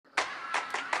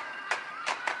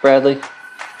Bradley,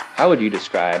 how would you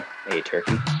describe a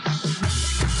turkey?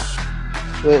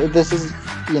 This is,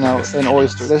 an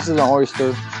oyster. This is an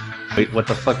oyster. Wait, what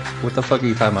the fuck? What the fuck are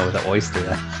you talking about with the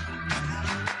oyster?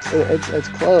 It's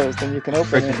closed and you can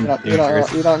open it.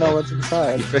 You don't know what's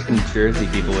inside. You freaking Jersey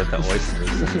people with the oysters.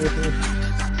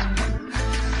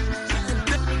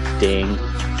 Ding,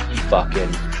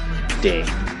 fucking ding.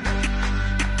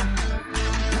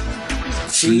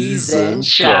 Cheese and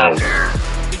Chowder.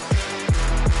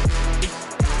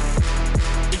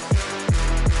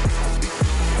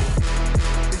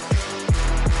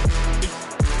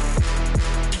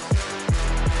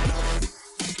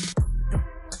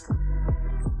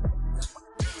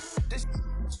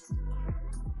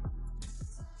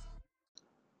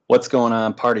 What's going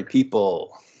on, party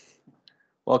people?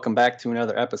 Welcome back to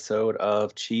another episode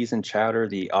of Cheese and Chowder,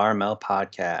 the RML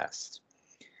podcast.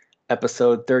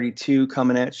 Episode 32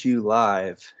 coming at you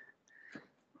live.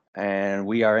 And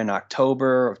we are in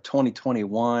October of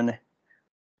 2021.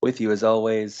 With you as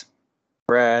always,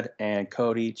 Brad and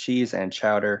Cody, Cheese and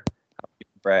Chowder.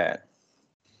 Brad.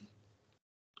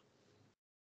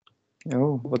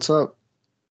 Yo, what's up?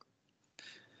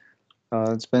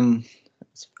 It's been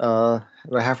about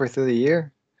halfway through the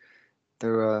year,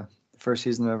 through the first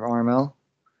season of RML,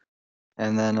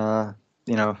 and then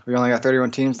we only got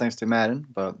 31 teams thanks to Madden.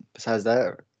 But besides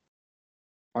that,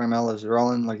 RML is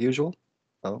rolling like usual.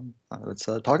 So let's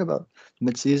talk about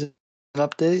mid-season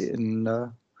update and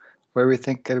where we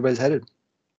think everybody's headed.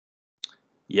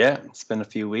 Yeah, it's been a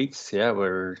few weeks. Yeah,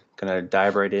 we're gonna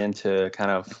dive right into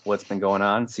kind of what's been going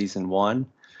on season one,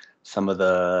 some of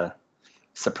the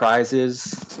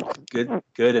surprises,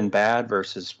 good and bad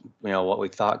versus what we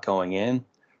thought going in.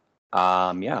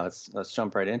 Let's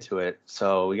jump right into it.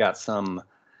 So we got some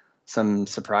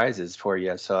surprises for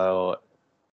you. So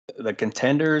the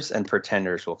contenders and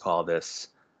pretenders, we'll call this.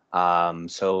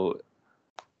 So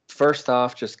first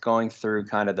off, just going through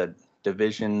kind of the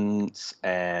divisions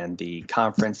and the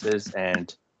conferences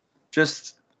and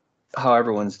just how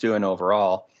everyone's doing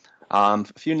overall. A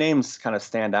few names kind of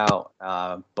stand out,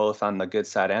 both on the good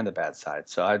side and the bad side.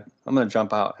 So I'm going to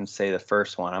jump out and say the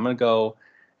first one. I'm going to go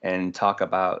and talk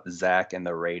about Zach and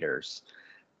the Raiders.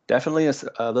 Definitely a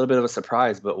little bit of a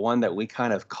surprise, but one that we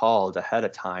kind of called ahead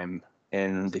of time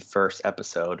in the first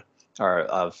episode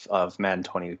of Madden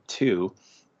 22.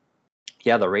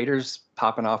 Yeah, the Raiders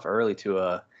popping off early to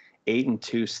a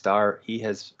 8-2 start. He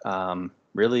has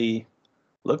really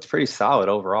looked pretty solid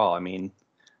overall. I mean,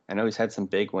 I know he's had some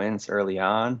big wins early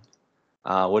on.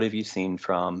 What have you seen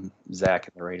from Zach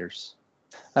and the Raiders?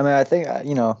 I mean, I think,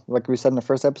 like we said in the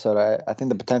first episode, I think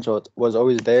the potential was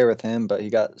always there with him, but he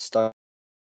got stuck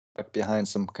behind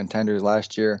some contenders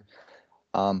last year.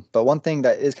 But one thing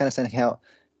that is kind of standing out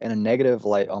in a negative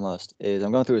light almost is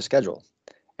I'm going through his schedule,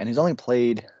 and he's only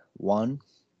played 1,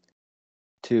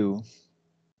 2,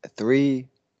 3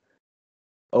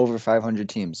 over 500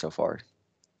 teams so far.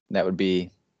 That would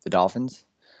be the Dolphins.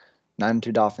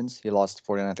 9-2 Dolphins, he lost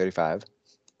 49-35.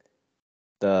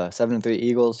 The 7-3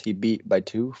 Eagles, he beat by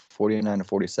 2,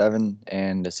 49-47,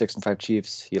 and the 6-5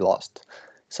 Chiefs, he lost.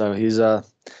 So he's hasn't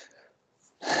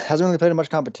really played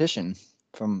much competition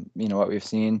from what we've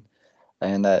seen,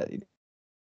 and that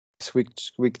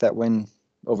squeak that win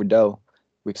over Doe,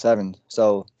 week 7.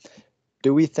 So,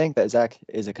 do we think that Zach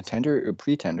is a contender or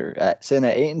pretender sitting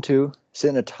at 8-2,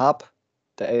 sitting atop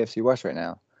the AFC West right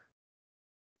now?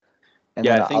 And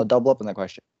then I'll double up on that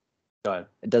question. Go ahead.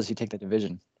 Does he take the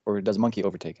division, or does Monkey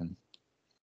overtake him?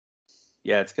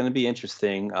 Yeah, it's going to be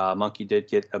interesting. Monkey did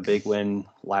get a big win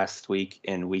last week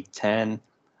in week 10,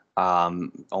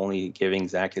 only giving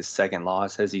Zach his second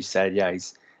loss. As you said, yeah,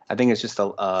 I think it's just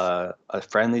a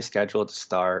friendly schedule to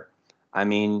start. I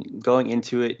mean, going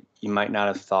into it, you might not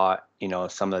have thought,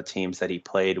 some of the teams that he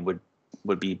played would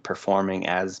be performing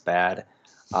as bad,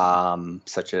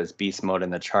 such as Beast Mode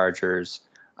and the Chargers,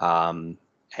 and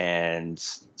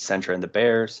Centra and the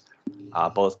Bears,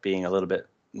 both being a little bit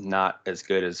not as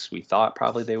good as we thought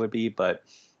probably they would be. But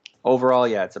overall,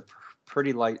 yeah, it's a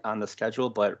pretty light on the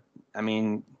schedule. But, I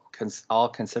mean, all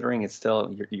considering, it's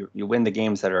still you win the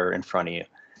games that are in front of you.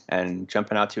 And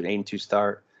jumping out to an 8-2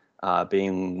 start,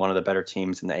 being one of the better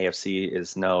teams in the AFC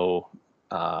is no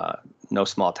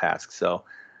small task. So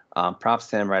props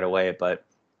to him right away. But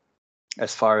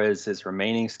as far as his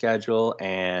remaining schedule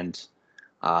and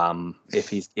if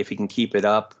he can keep it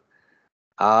up,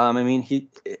 I mean,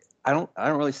 I don't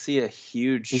really see a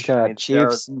huge. He's got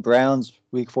Chiefs and Browns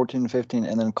week 14 and 15,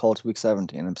 and then Colts week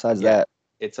 17. And besides that,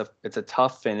 it's a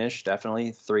tough finish.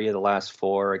 Definitely 3 of the last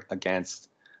 4 against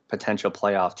potential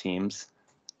playoff teams.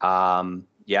 I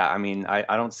mean,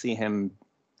 I don't see him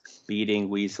beating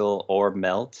Weasel or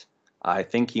Melt. I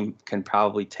think he can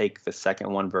probably take the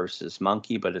second one versus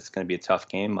Monkey, but it's going to be a tough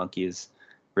game. Monkey is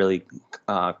really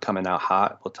coming out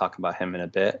hot. We'll talk about him in a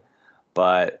bit.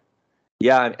 But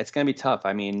yeah, it's going to be tough.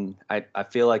 I mean, I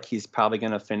feel like he's probably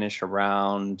going to finish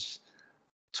around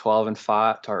 12 and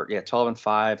 5, 12 and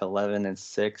 5, 11 and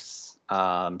 6,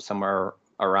 somewhere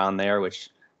around there, which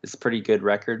is a pretty good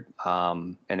record.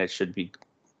 And it should be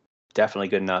definitely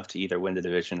good enough to either win the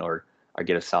division or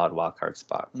get a solid wild card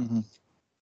spot. Mm-hmm.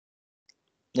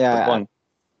 Yeah,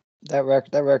 that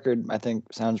record I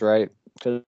think sounds right,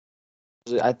 because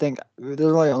I think there's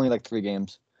really only like 3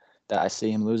 games that I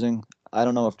see him losing. I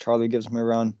don't know if Charlie gives him a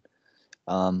run.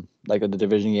 Like the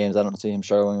division games, I don't see him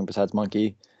struggling besides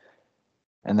Monkey.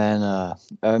 And then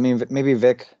I mean maybe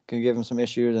Vic can give him some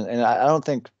issues, and I don't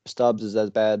think Stubbs is as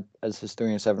bad as his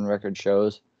 3-7 record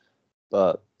shows,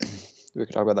 but we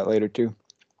could talk about that later too.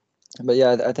 But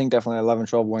yeah, I think definitely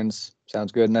 11-12 wins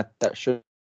sounds good, and that should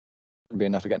be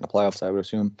enough to get in the playoffs, I would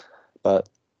assume. But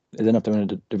it's enough to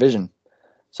win a division.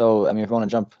 So I mean, if you want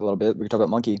to jump a little bit, we can talk about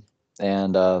Monkey.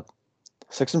 And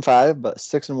 6-5, but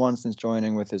 6-1 since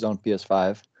joining with his own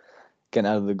PS5, getting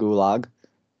out of the gulag.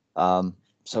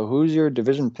 So who's your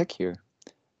division pick here?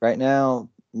 Right now,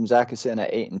 Zach is sitting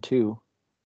at 8-2.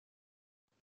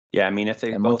 Yeah, I mean, if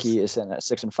they and both, Monkey is sitting at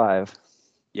 6-5.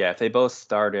 Yeah, if they both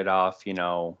started off,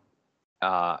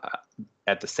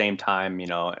 at the same time,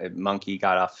 Monkey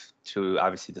got off to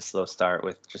obviously the slow start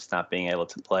with just not being able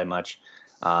to play much,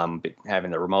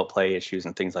 having the remote play issues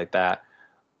and things like that.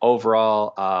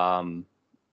 Overall,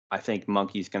 I think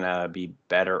Monkey's gonna be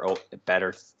better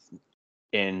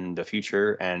in the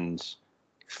future and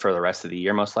for the rest of the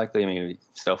year, most likely. I mean,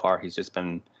 so far he's just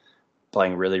been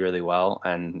playing really, really well,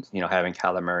 and having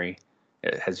Kyler Murray,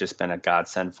 it has just been a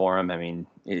godsend for him. I mean,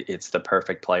 it's the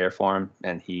perfect player for him,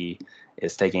 and he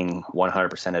is taking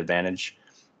 100% advantage.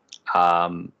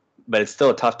 But it's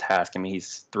still a tough task. I mean,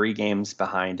 he's 3 games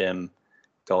behind him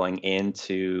going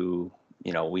into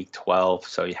week 12,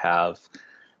 so you have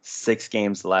 6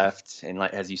 games left, and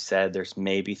as you said, there's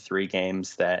maybe 3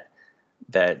 games that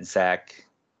Zach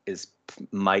is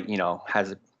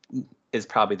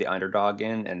probably the underdog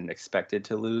in and expected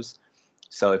to lose.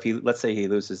 So if let's say he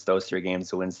loses those 3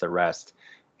 games and wins the rest,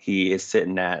 he is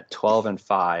sitting at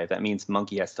 12-5. That means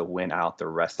Monkey has to win out the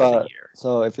rest of the year.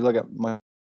 So if you look at Monkey's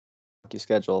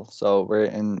schedule, so we're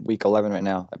in week 11 right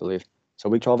now, I believe. So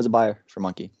week 12 is a bye for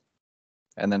Monkey.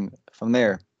 And then from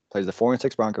there, plays the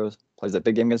 4-6 Broncos, plays that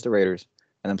big game against the Raiders,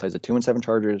 and then plays the 2-7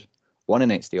 Chargers,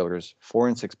 1-8 Steelers,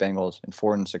 4-6 Bengals, and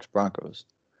 4-6 Broncos.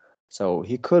 So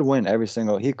he could win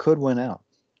he could win out.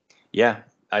 Yeah,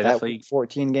 I definitely.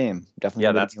 14 game, definitely.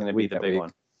 Yeah, that's going to be the big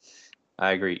one.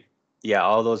 I agree. Yeah,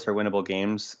 all those are winnable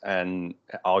games, and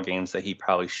all games that he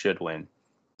probably should win.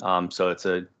 So it's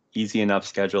a easy enough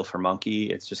schedule for Monkey.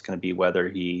 It's just going to be whether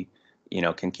he,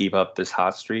 can keep up this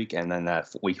hot streak, and then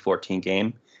that week 14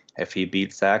 game. If he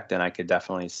beats Zach, then I could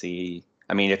definitely see.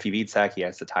 I mean, if he beats Zach, he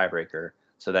has the tiebreaker.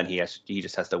 So then he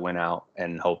just has to win out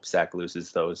and hope Zach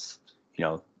loses those,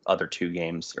 other 2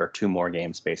 games or 2 more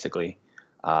games basically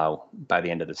by the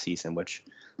end of the season, which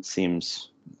seems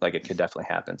like it could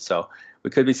definitely happen. So we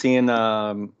could be seeing,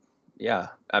 but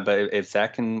if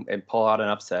Zach can pull out an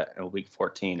upset in week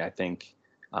 14, I think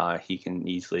he can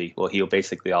easily. Well, he'll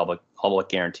basically all but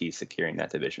guarantee securing that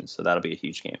division. So that'll be a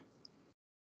huge game.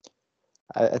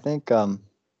 I think I've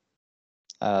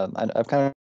kind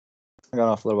of gone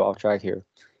off a little bit off track here,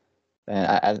 and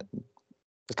I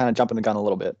was kind of jumping the gun a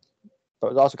little bit,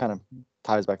 but it also kind of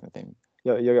ties back to the thing.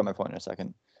 You'll get my point in a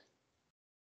second.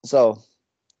 So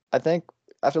I think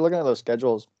after looking at those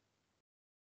schedules,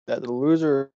 that the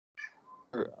loser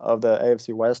of the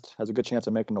AFC West has a good chance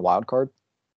of making the wild card.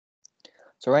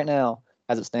 So right now,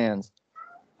 as it stands,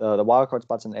 the wild card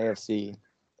spots in the AFC.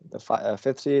 The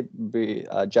 5th seed would be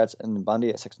Jets and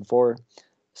Bundy at 6-4.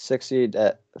 6th seed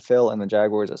at Phil and the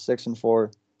Jaguars at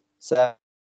 6-4. 7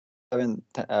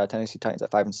 Tennessee Titans at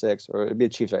 5-6, or it'd be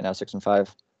the Chiefs right now 6-5.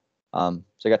 So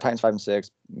you got Titans 5-6,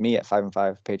 me at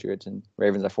 5-5, Patriots and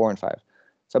Ravens at 4-5.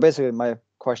 So basically, my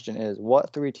question is,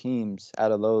 what 3 teams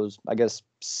out of those, I guess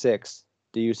 6,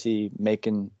 do you see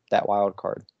making that wild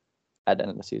card at the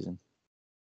end of the season?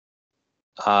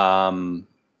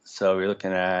 So we're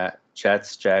looking at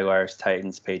Jets, Jaguars,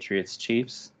 Titans, Patriots,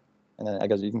 Chiefs. And then I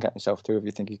guess you can count yourself too if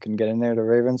you think you can get in there. The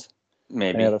Ravens,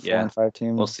 maybe. Any other 4 and 5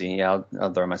 teams. We'll see. Yeah,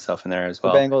 I'll throw myself in there as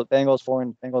well. Bengals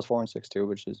 4-6 too,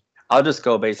 which is. I'll just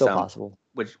go based on possible.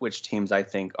 which teams I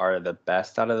think are the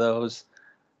best out of those.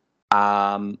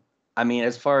 I mean,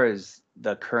 as far as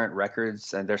the current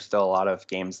records, and there's still a lot of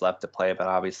games left to play, but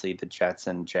obviously the Jets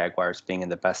and Jaguars being in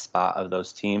the best spot of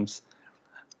those teams.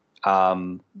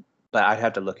 But I'd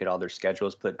have to look at all their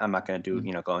schedules, but I'm not going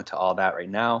to go into all that right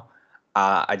now.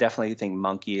 I definitely think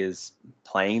Monkey is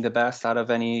playing the best out of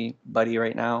anybody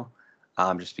right now.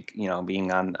 Just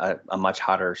being on a much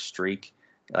hotter streak.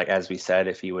 Like as we said,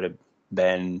 if he would have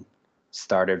been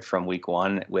started from week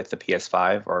 1 with the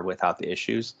PS5 or without the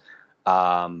issues,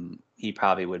 he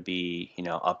probably would be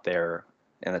up there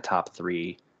in the top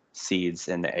 3 seeds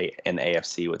in the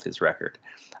AFC with his record.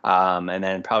 And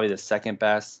then probably the second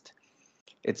best.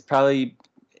 It's probably,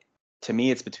 to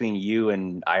me, it's between you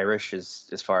and Irish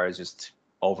as far as just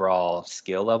overall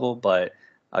skill level. But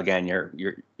again,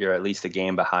 you're at least a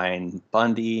game behind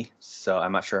Bundy. So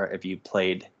I'm not sure if you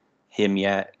played him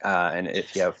yet, and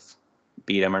if you have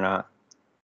beat him or not.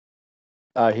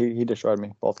 He destroyed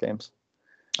me both games.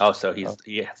 Oh, so he has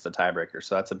the tiebreaker.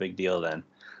 So that's a big deal then.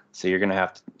 So you're gonna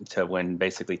have to win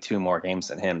basically 2 more games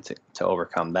than him to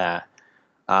overcome that.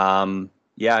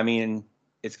 Yeah, I mean,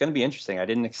 it's going to be interesting. I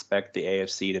didn't expect the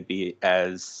AFC to be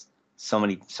so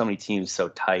many teams so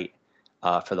tight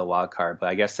for the wild card, but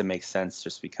I guess it makes sense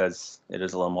just because it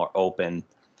is a little more open,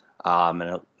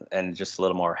 and just a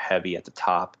little more heavy at the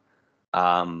top.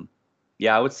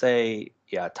 Yeah, I would say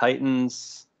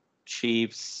Titans,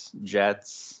 Chiefs,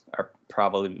 Jets are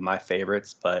probably my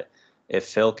favorites, but if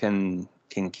Phil can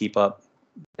keep up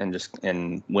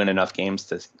and win enough games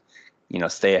to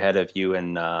stay ahead of you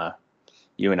and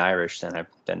Irish,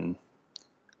 then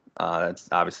that's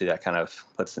obviously that kind of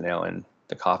puts the nail in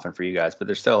the coffin for you guys. But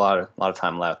there's still a lot of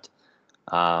time left.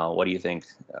 What do you think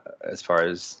as far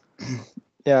as?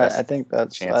 Yeah, I think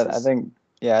that's. I think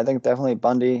definitely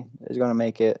Bundy is going to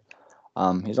make it.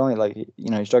 He's only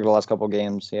he struggled the last couple of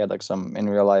games. He had some in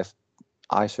real life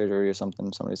eye surgery or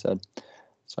something. Somebody said,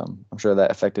 so I'm sure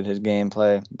that affected his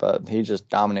gameplay. But he just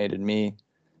dominated me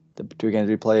the 2 games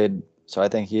we played. So I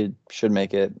think he should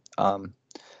make it. I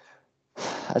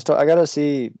gotta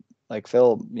see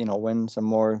Phil, win some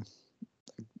more,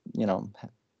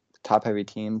 top heavy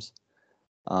teams.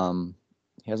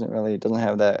 He doesn't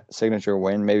have that signature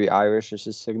win. Maybe Irish is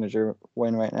his signature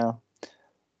win right now.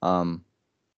 And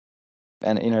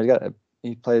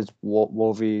he plays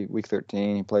Wolvie week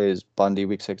 13. He plays Bundy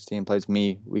week 16. Plays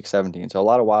me week 17. So a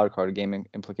lot of wild card gaming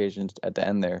implications at the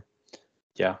end there.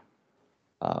 Yeah.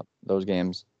 Those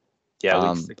games. Yeah.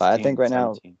 Week 16, but I think right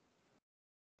 17.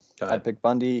 now, I'd pick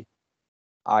Bundy,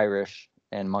 Irish,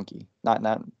 and Monkey. Not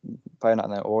probably not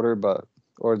in that order,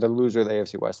 or the loser of the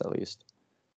AFC West at least.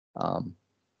 But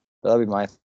that'd be my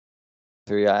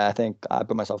 3. I think I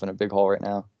put myself in a big hole right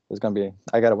now.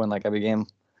 I got to win every game,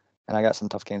 and I got some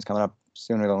tough games coming up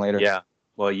sooner than later. Yeah.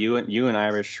 Well, you and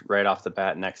Irish right off the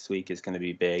bat next week is going to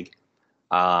be big,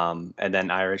 and then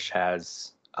Irish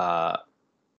has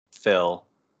Phil,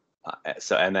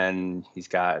 and then he's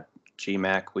got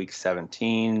GMAC week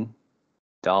 17,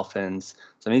 Dolphins.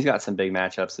 So he's got some big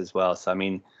matchups as well. So I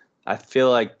mean, I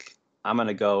feel like I'm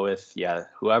gonna go with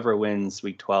whoever wins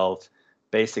week 12.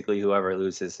 Basically, whoever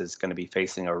loses is going to be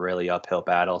facing a really uphill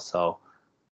battle. So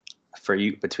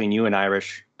between you and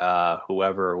Irish,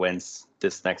 whoever wins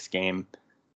this next game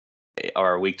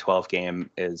or week 12 game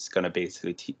is going to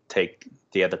basically take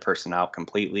the other person out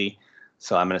completely.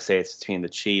 So I'm going to say it's between the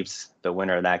Chiefs, the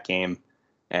winner of that game,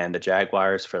 and the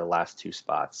Jaguars for the last 2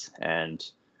 spots. And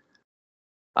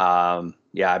I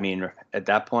mean, at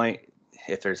that point,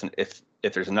 if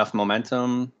there's enough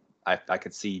momentum, I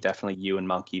could see definitely you and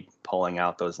Monkey pulling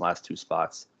out those last 2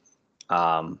 spots.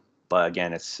 But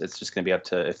again, it's just going to be up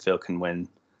to if Phil can win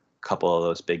a couple of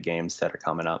those big games that are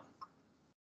coming up.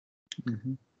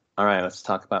 Mm-hmm. All right, let's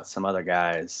talk about some other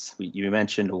guys. You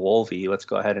mentioned Wolvie. Let's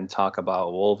go ahead and talk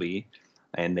about Wolvie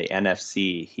in the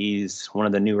NFC. He's one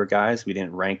of the newer guys. We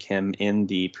didn't rank him in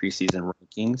the preseason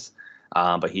rankings,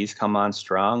 but he's come on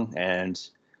strong and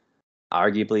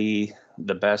arguably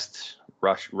the best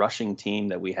rushing team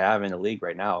that we have in the league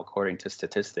right now, according to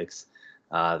statistics.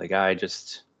 The guy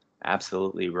just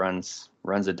absolutely runs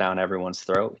it down everyone's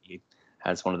throat. He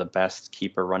has one of the best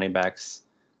keeper running backs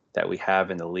that we have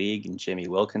in the league, and Jimmy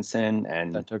Wilkinson.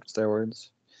 And that took steroids.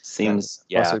 Seems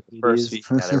first week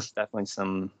there's definitely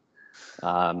some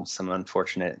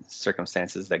unfortunate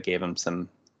circumstances that gave him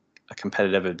a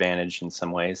competitive advantage in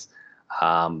some ways.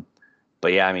 But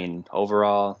yeah, I mean,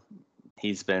 overall,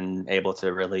 he's been able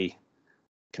to really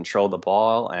control the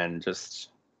ball, and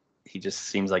he just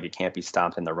seems like it can't be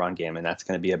stopped in the run game, and that's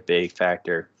going to be a big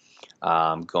factor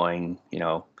going,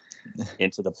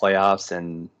 into the playoffs,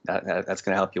 and that's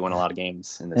going to help you win a lot of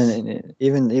games. And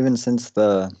even since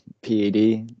the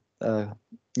PED,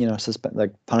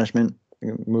 punishment,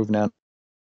 moving out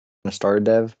to starter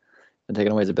dev and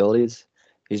taking away his abilities,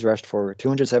 he's rushed for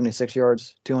 276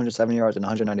 yards, 207 yards, and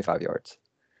 195 yards.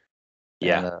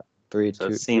 Yeah. And three So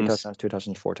it three touchdowns, 2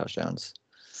 touchdowns, 4 touchdowns.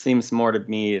 Seems more to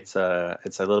me it's a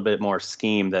little bit more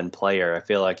scheme than player. I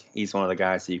feel like he's one of the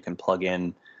guys that you can plug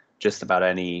in just about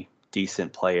any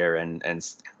decent player and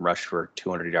rush for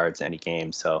 200 yards in any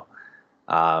game. So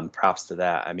props to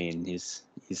that. I mean, he's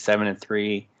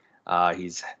 7-3.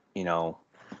 He's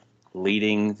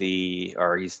leading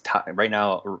right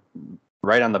now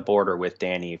right on the border with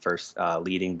Danny first,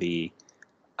 leading the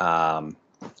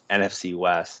NFC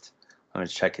West. I'm gonna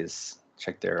check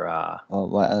their.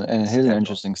 And here's an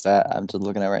interesting stat I'm just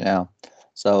looking at right now.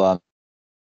 So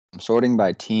I'm sorting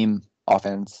by team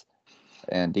offense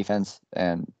and defense,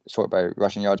 and sort by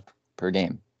rushing yards per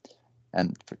game.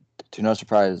 And to no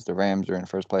surprise, the Rams are in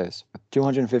first place with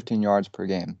 215 yards per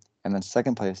game, and then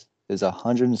second place is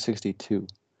 162.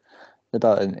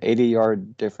 About an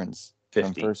 80-yard difference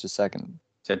 50. from first to second.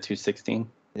 Is that 216?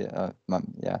 Yeah,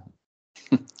 yeah.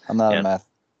 I'm not Yeah.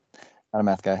 not a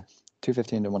math guy.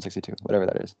 215 to 162, whatever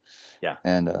that is. Yeah.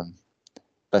 And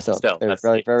but still a that's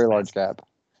very, very large gap.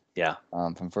 Yeah.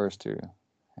 From first to,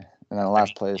 and then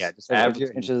last place. Yeah, just if you're averaging.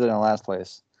 interested in last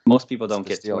place, Most people don't the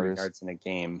get 200 Steelers. yards in a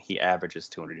game. He averages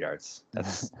 200 yards.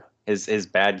 That's his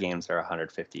bad games are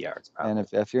 150 yards. Probably. and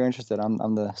if you're interested,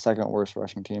 I'm the second worst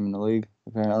rushing team in the league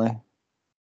apparently.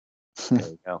 There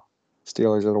you go.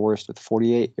 Steelers are the worst with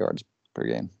 48 yards per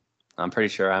game. I'm pretty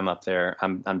sure I'm up there.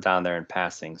 I'm down there in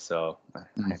passing, so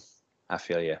I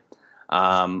feel you.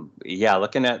 Yeah,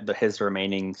 looking at his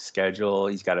remaining schedule,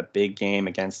 he's got a big game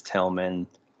against Tillman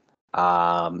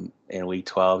in week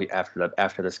 12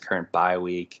 after this current bye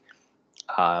week.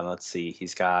 Let's see,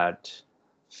 he's got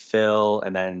Phil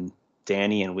and then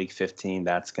Danny in week 15.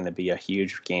 That's going to be a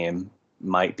huge game.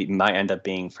 Might end up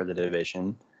being for the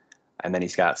division. And then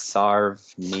he's got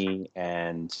Sarv, me,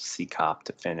 and C-Cop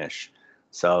to finish.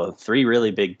 So 3 really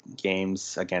big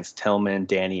games against Tillman,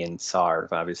 Danny, and Sarv.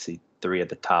 Obviously, 3 of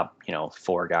the top,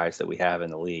 4 guys that we have in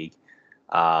the league.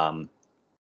 So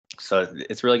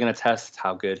it's really going to test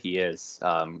how good he is.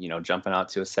 Jumping out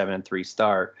to a 7-3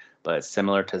 start, but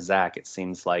similar to Zach, it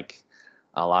seems like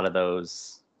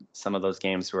some of those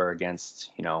games were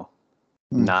against,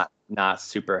 not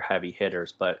super heavy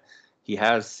hitters, but he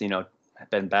has,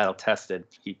 been battle tested.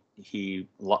 He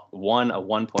won a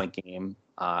 1-point game.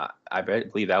 I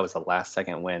believe that was a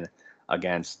last-second win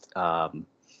against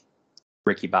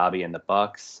Ricky Bobby and the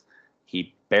Bucks.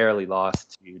 He barely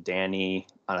lost to Danny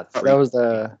on a 3. That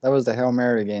was the Hail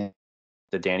Mary game.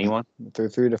 The Danny one? Through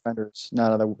 3 defenders.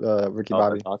 No, the Ricky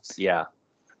Bobby. The Bucks? Yeah.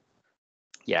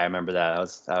 Yeah, I remember that.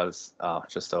 That was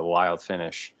just a wild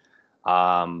finish.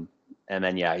 And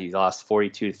then, he lost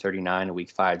 42-39 in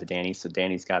week 5 to Danny. So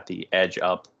Danny's got the edge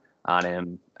up on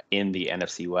him in the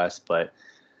NFC West,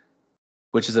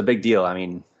 which is a big deal. I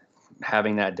mean,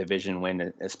 having that division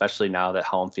win, especially now that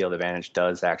home field advantage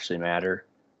does actually matter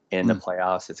in the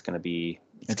playoffs, it's going to be.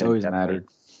 It's always mattered.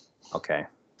 Okay,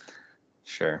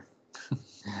 sure.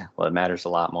 Well, it matters a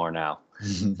lot more now.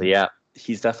 But yeah,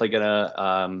 he's definitely going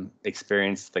to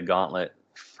experience the gauntlet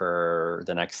for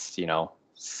the next,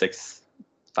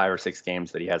 5 or 6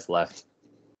 games that he has left.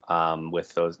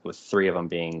 With 3 of them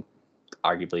being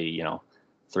arguably,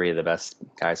 3 of the best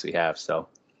guys we have. So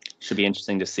should be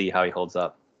interesting to see how he holds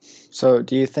up. So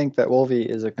do you think that Wolvie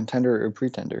is a contender or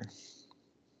pretender?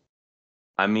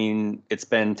 I mean, it's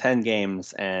been 10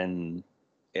 games, and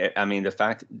the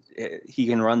fact he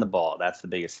can run the ball, that's the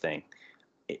biggest thing.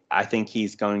 I think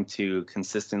he's going to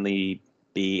consistently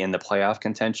be in the playoff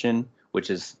contention, which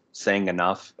is saying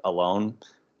enough alone.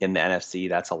 In the NFC,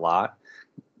 that's a lot.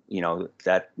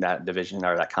 That division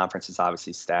or that conference is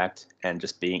obviously stacked, and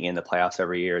just being in the playoffs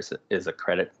every year is a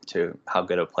credit to how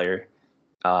good a player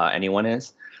anyone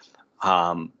is.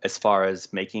 As far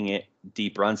as making it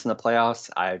deep runs in the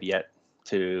playoffs, I have yet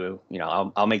to,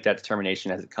 I'll make that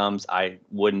determination as it comes. I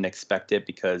wouldn't expect it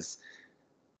because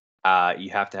you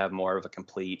have to have more of a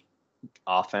complete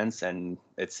offense, and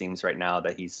it seems right now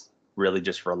that he's really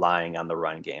just relying on the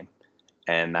run game,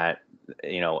 and that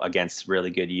against really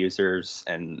good users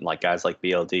and like guys like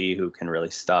BLD who can really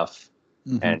stuff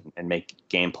and make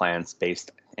game plans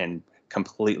based and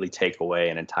completely take away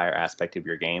an entire aspect of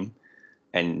your game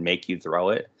and make you throw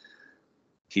it.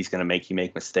 He's going to make you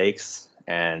make mistakes,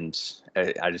 and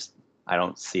I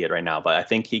don't see it right now, but I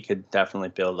think he could definitely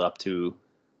build up to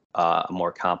a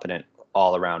more competent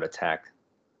all-around attack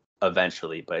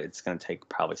eventually, but it's going to take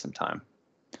probably some time.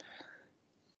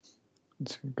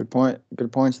 That's a good point.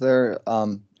 Good points there.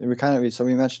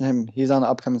 We mentioned him. He's on the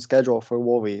upcoming schedule for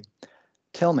Wolvie.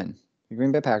 Tillman, the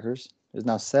Green Bay Packers, is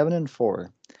now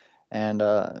 7-4, and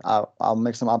I'll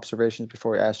make some observations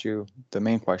before I ask you the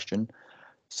main question.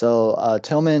 So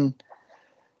Tillman,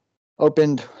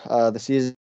 opened the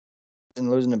season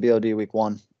losing to BLD week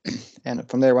 1, and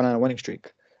from there went on a winning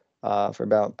streak for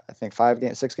about, I think,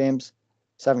 6 games,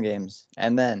 7 games,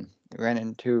 and then ran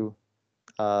into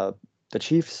the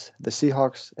Chiefs, the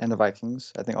Seahawks, and the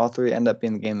Vikings. I think all three end up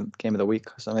being the game of the week,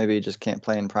 so maybe he just can't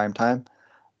play in prime time.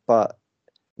 But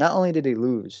not only did he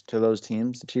lose to those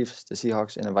teams, the Chiefs, the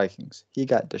Seahawks, and the Vikings, he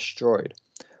got destroyed.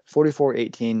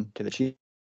 44-18 to the Chiefs,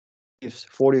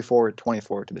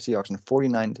 44-24 to the Seahawks, and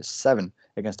 49-7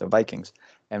 against the Vikings.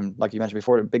 And like you mentioned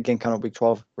before, the big game coming up week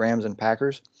 12, Rams and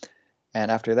Packers.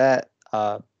 And after that,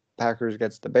 Packers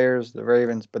gets the Bears, the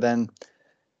Ravens, but then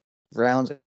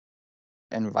Browns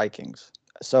and Vikings.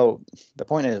 So the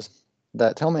point is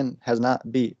that Tillman has not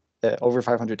beat the over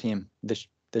 500 team this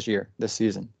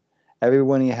season. Every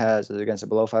win he has is against a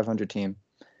below 500 team,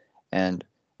 and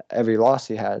every loss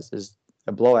he has is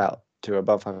a blowout to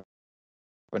above 500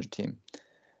 team.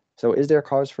 So is there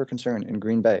cause for concern in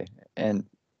Green Bay? And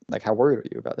like, how worried are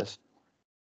you about this?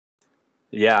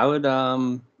 Yeah, I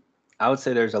would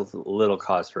say there's a little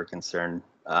cause for concern.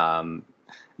 The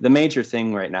major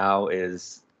thing right now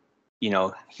is,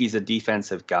 he's a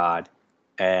defensive god,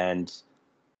 and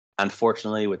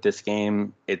unfortunately with this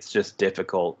game, it's just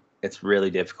difficult. It's really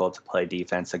difficult to play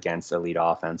defense against elite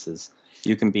offenses.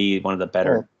 You can be one of the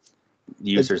better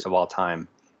users of all time.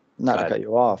 Not to cut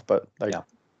you off, but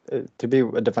to be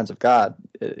a defensive god,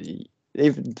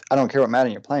 even I don't care what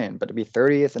Madden you're playing, but to be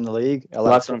 30th in the league,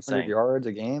 1,100 yards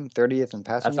a game, 30th in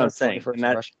passing yards, 21st in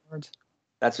rushing yards.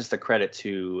 That's just a credit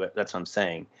to. That's what I'm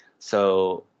saying.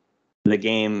 So the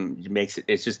game makes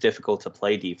it's just difficult to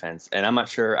play defense, and I'm not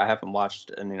sure. I haven't watched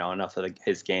enough of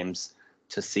his games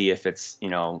to see if it's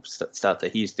stuff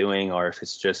that he's doing or if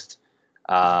it's just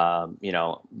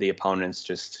the opponents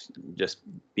just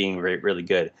being really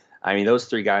good. I mean, those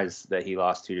 3 guys that he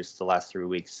lost to just the last 3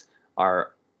 weeks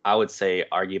are, I would say,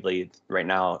 arguably right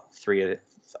now,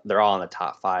 they're all in the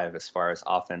top 5 as far as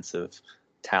offensive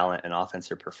talent and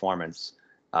offensive performance,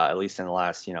 at least in the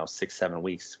last 6-7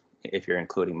 weeks, if you're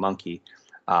including Monkey.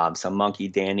 So Monkey,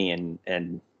 Danny,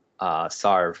 and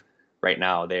Sarv right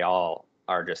now, they all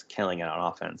are just killing it on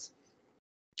offense.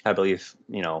 I believe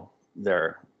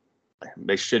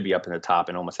they should be up in the top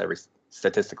in almost every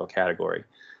statistical category.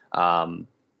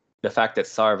 The fact that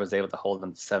Sarv was able to hold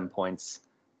them to 7 points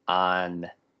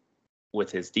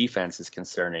with his defense is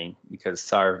concerning, because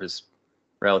Sarv is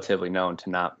relatively known to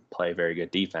not play very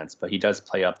good defense, but he does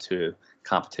play up to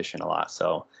competition a lot.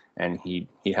 So, and he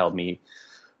held me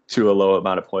to a low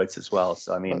amount of points as well.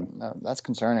 So, I mean, that's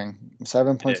concerning.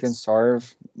 7 points against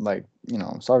Sarv,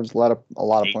 Sarv's let up a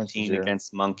lot of points this year.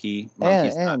 Against Monkey.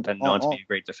 Monkey's not been known to be a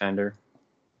great defender.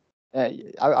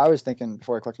 I was thinking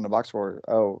before I clicked on the box score,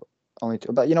 only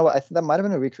 2. But you know what? That might have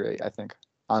been a recreate, I think,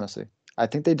 honestly. I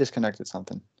think they disconnected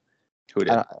something. Who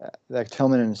did? Like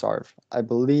Tillman and Sarv. I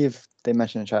believe they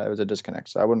mentioned in chat it was a disconnect,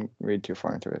 so I wouldn't read too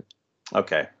far into it.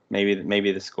 Okay.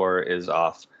 Maybe the score is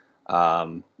off.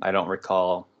 I don't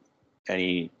recall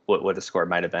what the score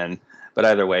might have been. But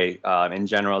either way, in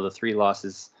general, the 3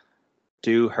 losses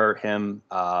do hurt him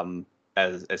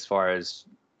as far as,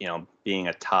 being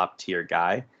a top tier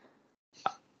guy.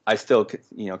 I still,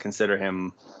 consider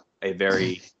him a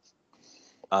very,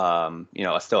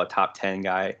 still a top 10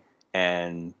 guy,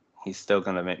 and he's still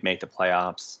going to make the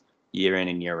playoffs year in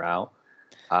and year out.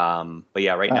 But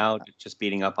yeah, right now, just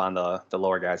beating up on the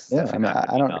lower guys. He's going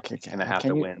to have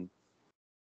to win.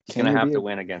 He's going to have to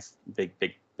win against big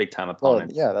time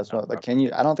opponents. Well, yeah, that's what. Like,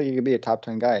 I don't think you could be a top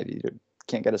 10 guy. You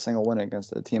can't get a single win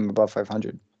against a team above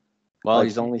 500. Well,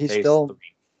 he's still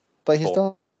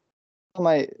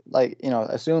might,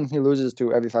 assume he loses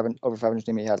to every over 500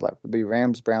 team he has left. It would be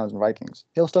Rams, Browns, and Vikings.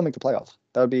 He'll still make the playoffs.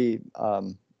 That would be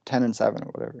 10-7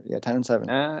 or whatever. Yeah,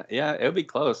 10-7. Yeah, it would be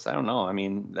close. I don't know. I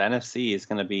mean, the NFC is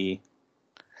going to be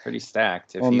pretty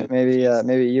stacked.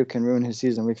 Maybe you can ruin his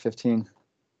season week 15.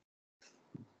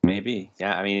 Maybe,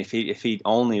 yeah. I mean, if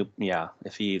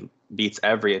he beats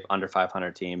every under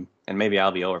 500 team, and maybe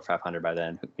I'll be over 500 by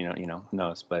then. Who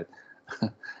knows? But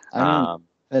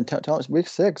and tell us week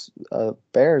 6,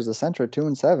 Bears, the Centra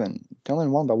 2-7.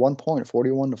 Tillman won by 1 point,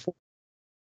 41-40.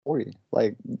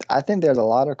 Like, I think there's a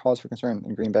lot of cause for concern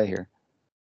in Green Bay here.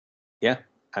 Yeah,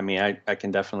 I mean, I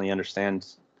can definitely understand.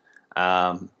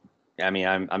 I mean,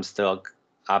 I'm still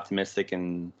optimistic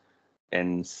and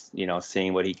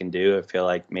seeing what he can do. I feel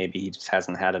like maybe he just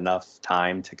hasn't had enough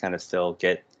time to kind of still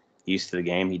get used to the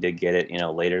game. He did get it,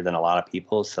 later than a lot of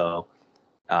people. So,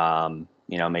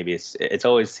 maybe it's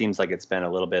always seems like it's been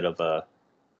a little bit of a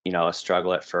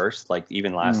struggle at first, like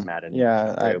even last Madden.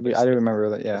 Yeah, I do remember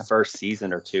that. Yeah, the first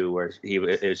season or 2 where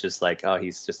it was just like, oh, he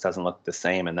just doesn't look the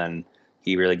same, and then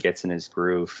he really gets in his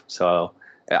groove. So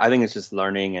I think it's just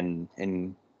learning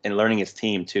and learning his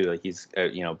team too. Like he's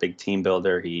a big team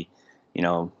builder. He's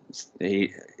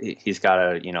got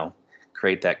to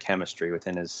create that chemistry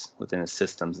within his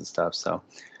systems and stuff. So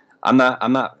I'm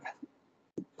not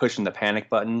pushing the panic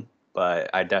button, but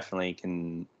I definitely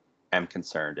am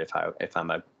concerned if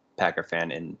I'm a Packer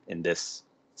fan in this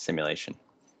simulation.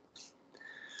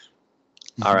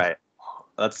 All right,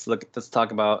 let's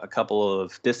talk about a couple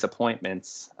of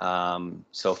disappointments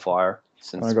so far.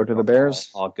 Since Want to go to the Bears?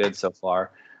 All good so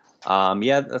far.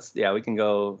 We can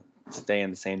go stay in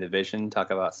the same division.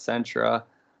 Talk about Centra.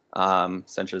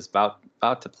 Centra's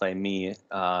about to play me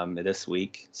this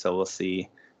week, so we'll see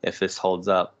if this holds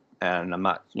up. And I'm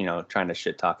not trying to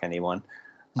shit talk anyone.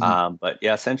 But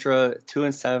yeah, Centra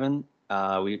 2-7.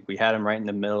 We had him right in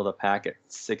the middle of the pack at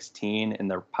 16 in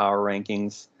the power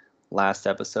rankings last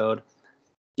episode.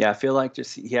 Yeah, I feel like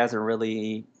just he hasn't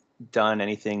really done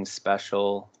anything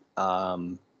special.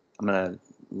 I'm gonna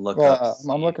look up.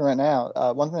 I'm looking right now.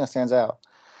 One thing that stands out.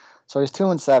 So he's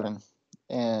 2-7,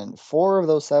 and 4 of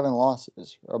those 7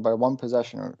 losses are by one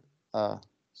possession. So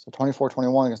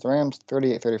 24-21 against the Rams,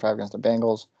 38-35 against the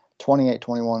Bengals,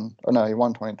 28-21. Oh no, he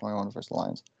won 20-21 versus the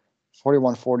Lions,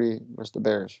 41-40 versus the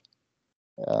Bears.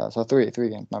 So three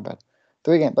games, my bad.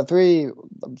 3 games, but 3,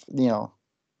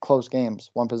 close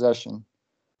games, one possession.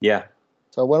 Yeah.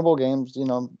 So winnable games,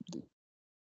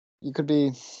 you could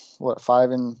be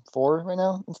 5-4 right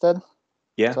now instead.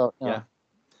 Yeah. So,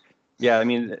 Yeah. I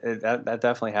mean that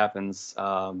definitely happens.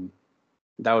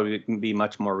 That would be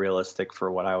much more realistic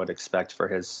for what I would expect for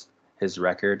his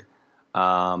record.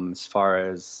 As far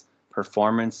as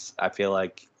performance, I feel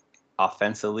like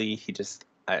offensively, he just,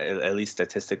 at least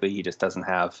statistically, he just doesn't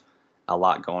have a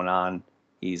lot going on.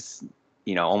 He's,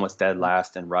 almost dead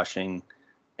last in rushing.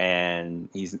 And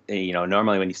he's,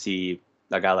 normally when you see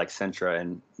a guy like Centra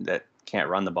and that can't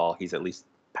run the ball, he's at least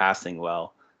passing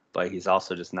well, but he's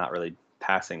also just not really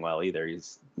passing well either.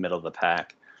 He's middle of the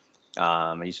pack.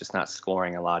 He's just not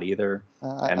scoring a lot either.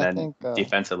 I think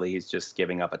defensively, he's just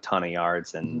giving up a ton of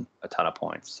yards and a ton of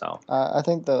points. So I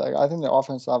think the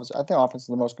offense, obviously, offense is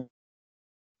the most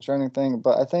concerning thing.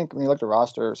 But I think when you look at the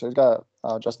roster, so he's got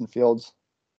Justin Fields.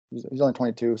 He's only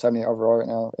 22, 78 overall right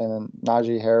now, and then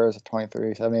Najee Harris at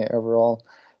 23, 78 overall.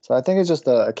 So I think it's just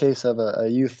a case of a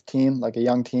youth team, like a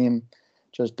young team,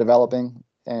 just developing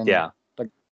and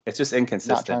it's just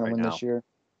inconsistent. Not trying to win now. This year.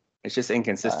 It's just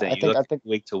inconsistent. I think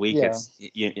week to week,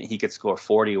 he could score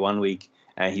 40 one week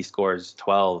and he scores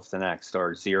 12 the next,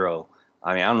 or 0.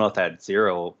 I mean, I don't know if that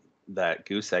 0, that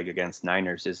goose egg against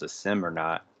Niners is a sim or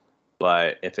not,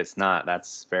 but if it's not,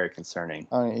 that's very concerning.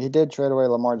 I mean, he did trade away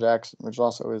Lamar Jackson, which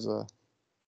also is a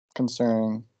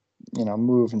concerning,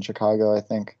 move in Chicago, I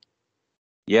think.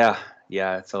 Yeah,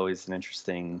 it's always an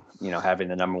interesting, having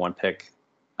the number 1 pick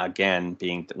again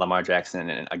being Lamar Jackson,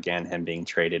 and again him being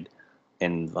traded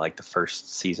in like the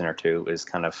first season or 2 is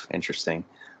kind of interesting,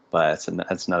 but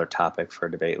that's another topic for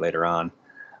debate later on.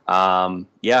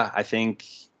 I think,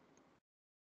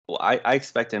 I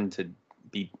expect him to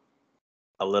be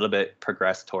a little bit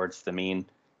progress towards the mean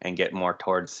and get more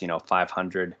towards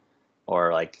 500,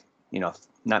 or like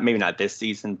not this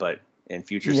season, but in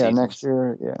future seasons. Next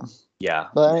year. Yeah,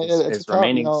 but his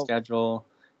remaining schedule,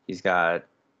 he's got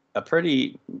a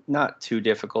pretty not too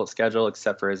difficult schedule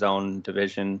except for his own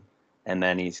division. And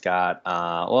then he's got,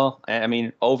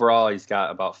 overall, he's got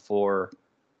about 4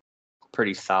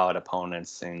 pretty solid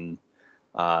opponents in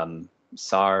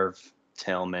Sarv,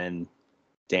 Tillman,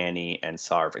 Danny, and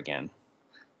Sarv again.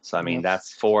 So, I mean,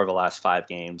 that's 4 of the last 5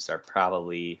 games are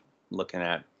probably looking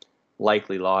at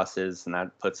likely losses, and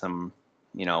that puts him,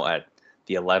 at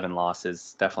the 11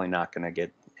 losses. Definitely not going to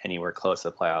get anywhere close to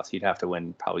the playoffs. He'd have to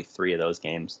win probably 3 of those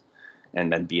games and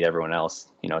then beat everyone else,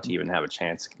 to even have a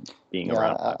chance being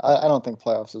around. I don't think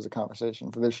playoffs is a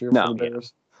conversation for this year for the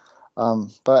Bears.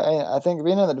 But I think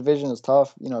being in the division is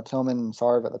tough. Tillman and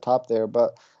Sarv at the top there.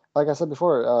 But like I said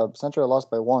before, Central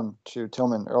lost by 1 to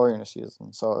Tillman earlier in the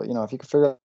season. So, if you could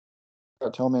figure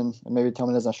out Tillman, and maybe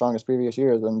Tillman isn't as strong as previous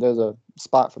years, then there's a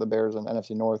spot for the Bears in the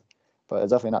NFC North. But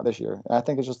it's definitely not this year. And I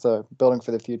think it's just a building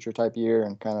for the future type year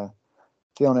and kind of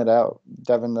feeling it out,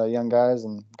 deving the young guys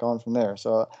and going from there.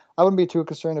 So I wouldn't be too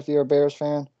concerned if you're a Bears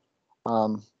fan.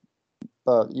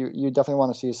 But you definitely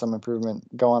want to see some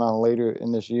improvement going on later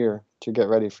in this year to get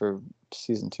ready for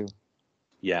season 2.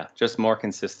 Yeah, just more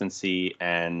consistency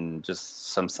and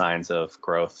just some signs of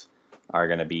growth are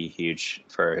going to be huge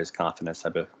for his confidence.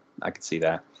 I could see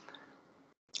that.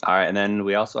 All right, and then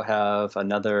we also have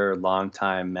another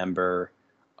longtime member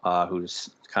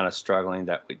who's kind of struggling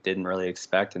that we didn't really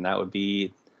expect, and that would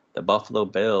be the Buffalo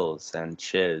Bills and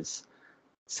Chiz.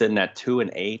 sitting at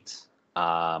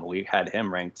 2-8. We had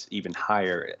him ranked even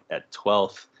higher at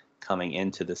 12th coming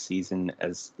into the season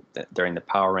during the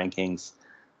power rankings.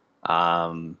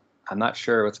 I'm not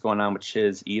sure what's going on with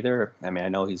Chiz either. I mean, I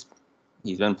know he's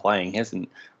been playing. He hasn't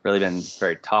really been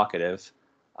very talkative.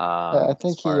 I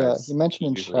think he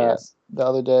mentioned in chat the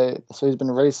other day. So he's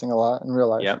been racing a lot in real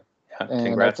life. Yep. Yeah. And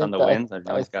congrats on the wins. I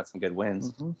know he's got some good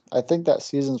wins. I think that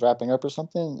season's wrapping up or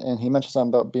something. And he mentioned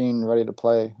something about being ready to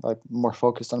play, like more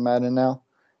focused on Madden now.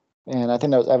 And I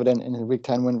think that was evident in his Week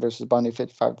 10 win versus Bundy,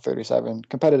 55-37.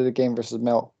 Competitive game versus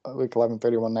Melt, Week 11,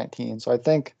 31-19. So I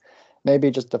think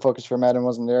maybe just the focus for Madden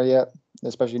wasn't there yet,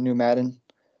 especially new Madden.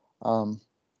 So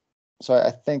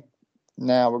I think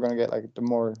now we're going to get like the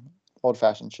more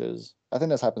old-fashioned Chiz. I think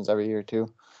this happens every year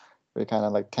too. Where he kind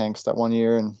of like tanks that one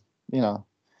year and,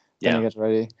 then he gets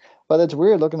ready. But it's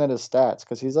weird looking at his stats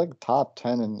because he's like top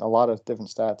 10 in a lot of different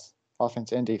stats,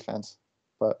 offense and defense.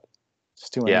 But it's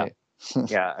 2-8.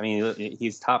 Yeah, I mean,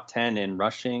 he's top 10 in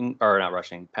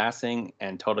passing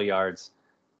and total yards,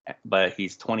 but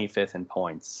he's 25th in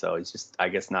points. So he's just, I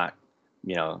guess, not,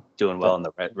 doing well in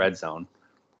the red zone.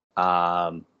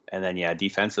 And then,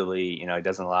 defensively, he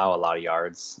doesn't allow a lot of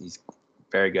yards. He's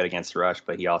very good against the rush,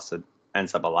 but he also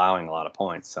ends up allowing a lot of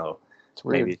points. So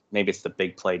maybe it's the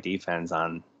big play defense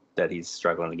that he's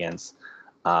struggling against.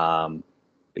 But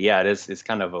yeah, it's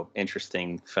kind of an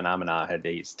interesting phenomenon.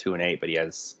 He's 2-8, but he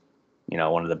has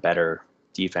one of the better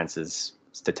defenses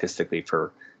statistically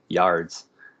for yards.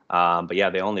 But yeah,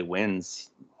 the only wins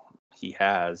he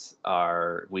has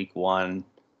are Week 1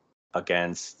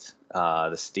 against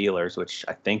the Steelers, which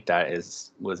I think that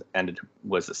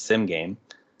was a sim game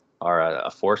or a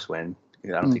force win. I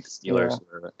don't think the Steelers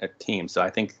were a team. So I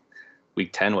think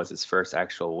Week 10 was his first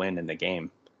actual win in the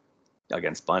game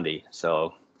against Bundy.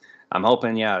 So I'm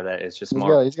hoping, that it's just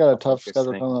more. He's got a tough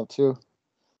schedule coming up too.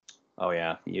 Oh,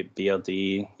 yeah.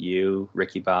 BLD,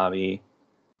 Ricky Bobby.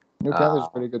 New Panthers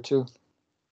pretty good, too.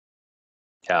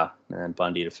 Yeah, and then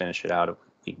Bundy to finish it out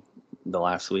the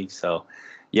last week. So,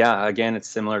 yeah, again, it's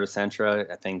similar to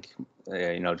Sentra. I think,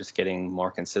 just getting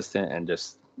more consistent and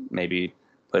just maybe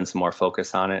putting some more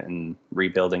focus on it and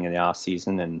rebuilding in the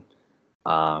offseason and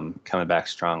coming back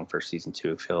strong for Season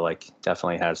 2. I feel like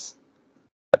definitely has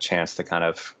a chance to kind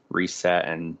of reset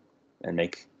and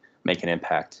make an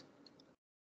impact.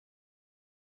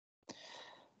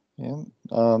 Yeah,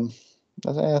 I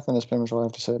think that's pretty much all I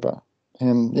have to say about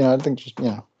him. I think just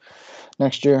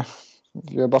next year,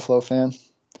 if you're a Buffalo fan,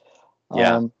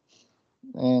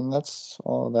 and that's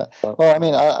all of that. Well, I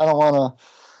mean, I don't want to.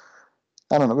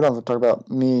 I don't know. We don't have to talk about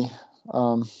me.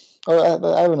 I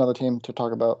have another team to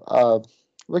talk about.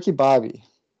 Ricky Bobby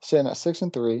sitting at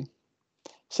 6-3,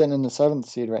 sitting in the 7th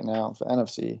seed right now for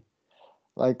NFC.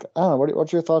 Like, I don't know.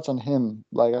 What's your thoughts on him?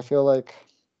 Like, I feel like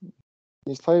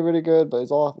he's played really good, but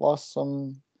he's lost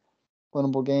some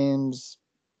winnable games.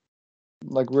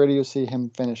 Like, where do you see him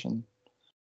finishing?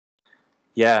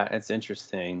 Yeah, it's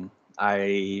interesting.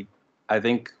 I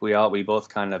think we both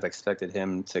kind of expected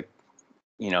him to,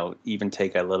 even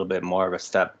take a little bit more of a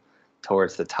step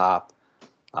towards the top.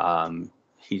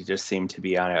 He just seemed to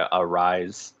be on a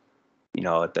rise.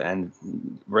 At the end,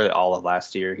 really all of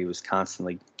last year, he was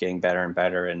constantly getting better and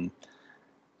better. And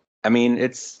I mean,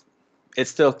 it's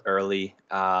still early.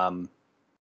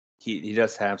 He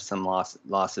does have some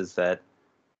losses that,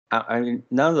 I mean,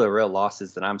 none of the real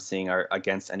losses that I'm seeing are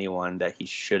against anyone that he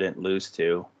shouldn't lose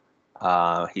to.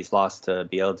 He's lost to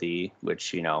BLD,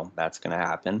 which, that's going to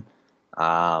happen.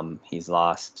 He's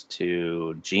lost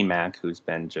to GMAC, who's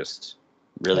been just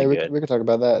really good. We could talk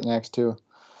about that next, too.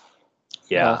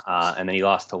 Yeah, and then he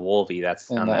lost to Wolvie.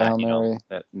 That's on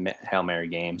that Hail Mary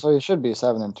game. So he should be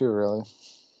 7-2, really.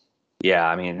 Yeah,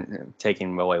 I mean,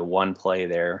 taking away one play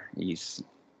there, he's,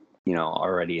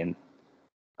 already in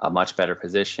a much better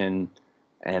position.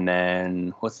 And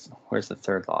then where's the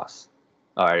third loss?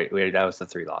 All right, that was the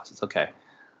 3 losses. Okay.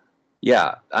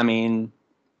 Yeah, I mean,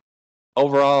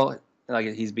 overall,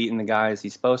 like, he's beaten the guys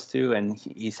he's supposed to, and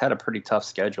he's had a pretty tough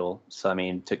schedule. So, I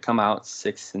mean, to come out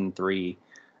 6-3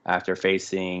 after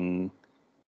facing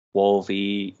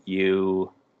Wolvie,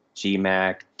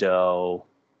 GMAC, Doe,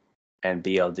 and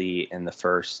BLD in the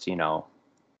first,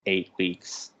 8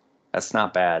 weeks, that's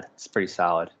not bad. It's pretty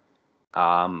solid.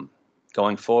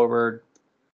 Going forward,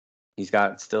 he's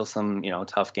got still some,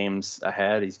 tough games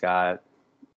ahead. He's got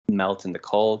Melt in the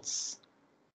Colts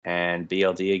and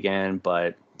BLD again,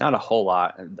 but not a whole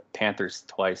lot. Panthers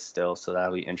twice still, so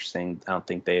that'll be interesting. I don't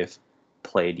think they've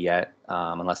played yet,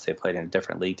 unless they played in a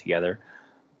different league together.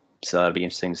 So that'll be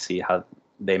interesting to see how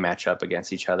they match up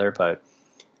against each other. But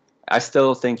I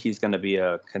still think he's going to be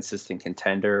a consistent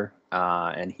contender,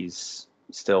 and he's,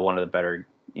 still one of the better.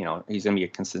 He's going to be a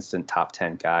consistent top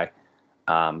 10 guy.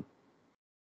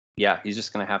 Yeah, he's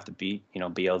just going to have to beat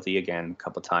BLD again a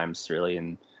couple times really,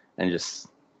 and just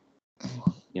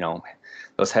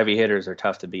those heavy hitters are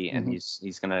tough to beat, and he's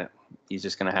just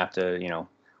gonna have to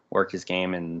work his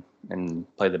game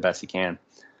and play the best he can.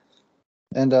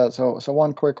 And so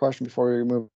one quick question before we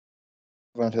move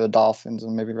on to the Dolphins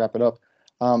and maybe wrap it up.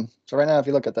 So right now, if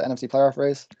you look at the NFC playoff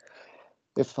race,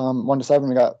 if 1-7,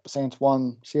 we got Saints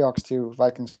 1, Seahawks 2,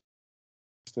 Vikings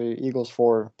 3, Eagles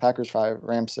 4, Packers 5,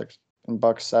 Rams 6, and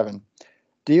Bucks 7.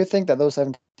 Do you think that those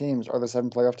 7 teams are the 7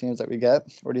 playoff teams that we get,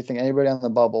 or do you think anybody on the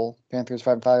bubble, Panthers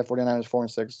 5-5, 49ers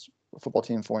 4-6, football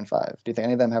team 4-5, do you think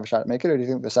any of them have a shot at make it, or do you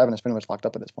think the 7 is pretty much locked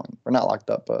up at this point? Or not locked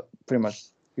up, but pretty much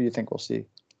who do you think we'll see?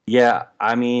 Yeah,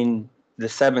 I mean, the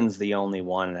 7's the only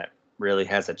one that really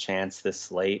has a chance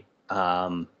this late,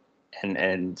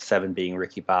 and 7 being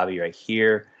Ricky Bobby right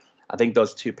here. I think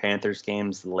those 2 Panthers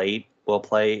games late will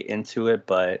play into it,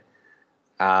 but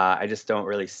I just don't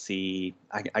really see.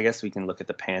 I guess we can look at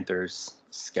the Panthers'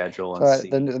 schedule and see.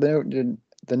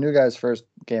 The new guy's first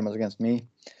game was against me,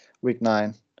 week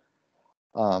 9,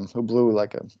 who blew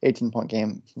like a 18-point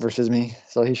game versus me.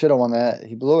 So he should have won that.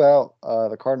 He blew out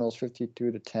the Cardinals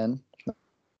 52-10.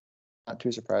 Not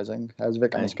too surprising. Has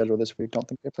Vic on the schedule this week. Don't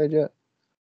think they played yet.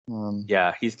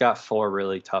 Yeah, he's got 4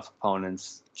 really tough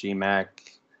opponents: GMAC,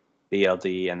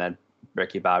 BLD, and then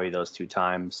Ricky Bobby those 2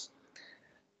 times.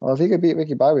 Well, if he could beat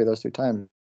Ricky Bobby those 2 times,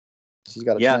 he's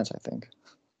got a chance, I think.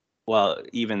 Well,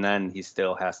 even then, he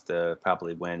still has to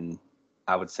probably win,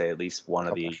 I would say, at least one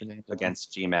of the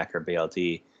against GMAC or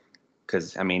BLD.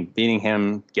 Because, I mean, beating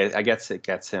him, I guess it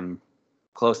gets him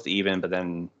close to even, but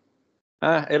then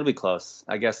it'll be close.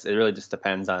 I guess it really just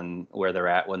depends on where they're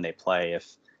at when they play.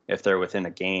 If they're within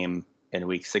a game in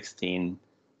week 16,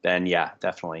 then yeah,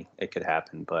 definitely it could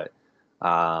happen. But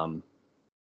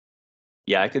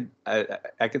yeah,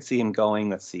 I could see him going.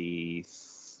 Let's see,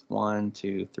 1,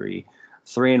 2, 3,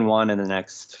 3-1 in the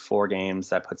next 4 games.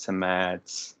 That puts him at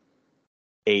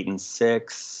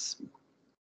 8-6.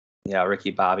 Yeah,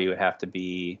 Ricky Bobby would have to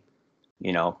be,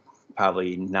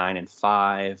 probably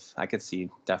 9-5. I could see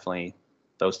definitely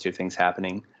those 2 things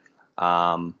happening.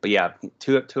 But yeah,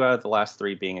 two out of the last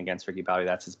 3 being against Ricky Bobby,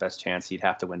 that's his best chance. He'd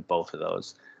have to win both of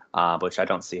those, which I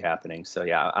don't see happening. So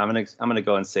yeah, I'm gonna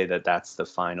go and say that that's the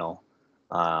final.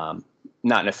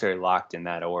 Not necessarily locked in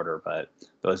that order, but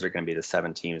those are going to be the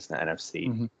 7 teams in the NFC.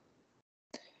 Mm-hmm.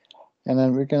 And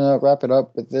then we can wrap it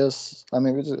up with this. I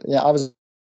mean, obviously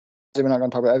we're not going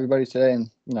to talk about everybody today,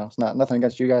 and it's not nothing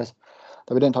against you guys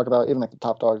that we didn't talk about, even like the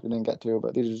top dogs we didn't get to,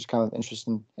 but these are just kind of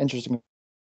interesting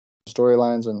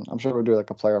storylines, and I'm sure we'll do like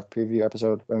a playoff preview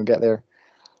episode when we get there.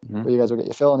 Mm-hmm. Where you guys will get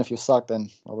your fill, and if you suck, then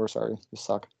we're sorry, you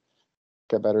suck.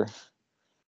 Get better.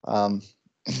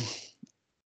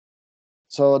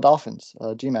 So Dolphins,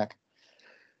 GMAC.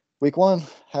 Week 1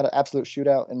 had an absolute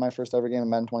shootout in my first ever game in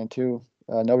Madden 22.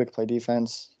 Nobody could play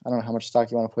defense. I don't know how much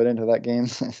stock you want to put into that game.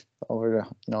 Over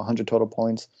 100 total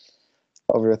points,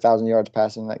 over 1,000 yards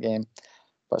passing in that game.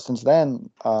 But since then,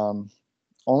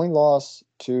 only loss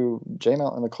to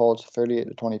J-Mount and the Colts,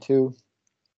 38-22.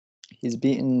 He's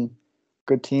beaten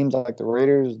good teams like the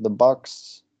Raiders, the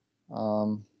Bucks,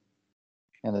 and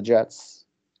the Jets.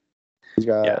 He's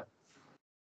got.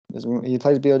 He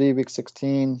plays BLD week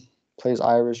 16, plays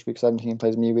Irish week 17,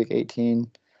 plays me week 18.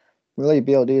 Really,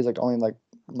 BLD is like the only like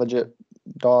legit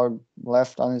dog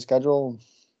left on his schedule.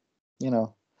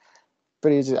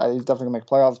 Pretty easy. He's definitely gonna make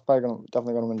playoffs.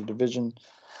 Definitely gonna win the division.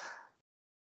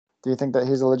 Do you think that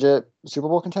he's a legit Super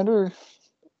Bowl contender,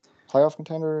 playoff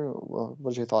contender?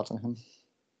 What's your thoughts on him?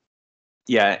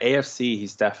 Yeah, AFC,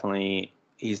 he's definitely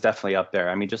up there.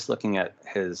 I mean, just looking at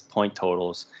his point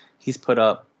totals, he's put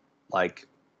up like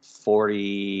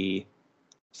 40,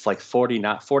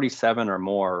 not 47 or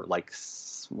more, like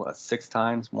 6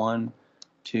 times. 1,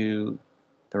 2,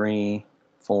 3,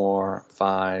 4,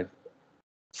 5,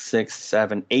 6,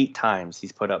 7, 8 times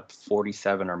he's put up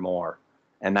 47 or more,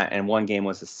 and one game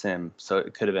was a sim, so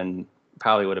it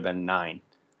probably would have been 9.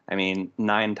 I mean,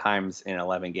 9 times in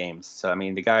 11 games. So I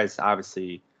mean, the guy's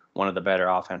obviously one of the better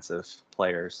offensive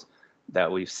players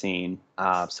that we've seen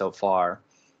so far.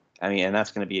 I mean, and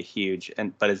that's going to be a huge.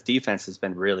 But his defense has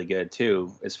been really good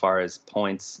too, as far as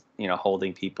points.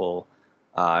 Holding people,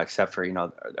 except for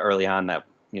early on that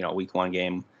week 1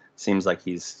 game, seems like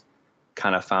he's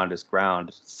kind of found his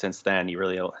ground. Since then, he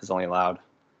really has only allowed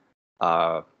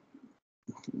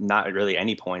not really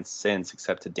any points since,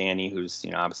 except to Danny, who's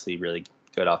obviously really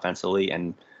good offensively,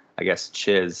 and I guess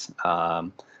Chiz.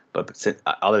 But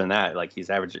other than that, like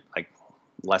he's averaging like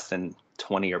less than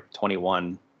 20 or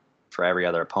 21 for every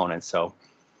other opponent. So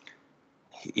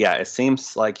Yeah, it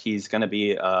seems like he's going to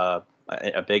be a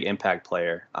big impact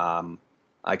player.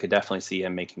 I could definitely see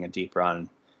him making a deep run.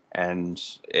 And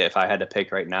if I had to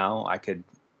pick right now,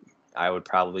 I would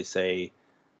probably say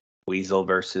Weasel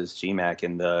versus GMAC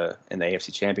in the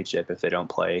AFC Championship if they don't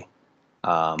play,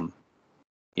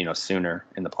 sooner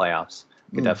in the playoffs.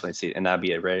 Could definitely see, and that'd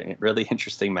be a really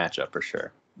interesting matchup for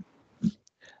sure.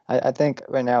 I think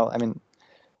right now, I mean,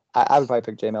 I would probably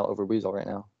pick JML over Weasel right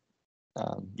now.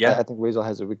 Yeah. I think Weasel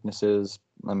has the weaknesses.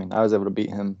 I mean, I was able to beat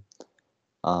him.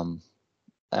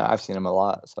 I've seen him a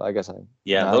lot, so I guess I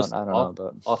don't know,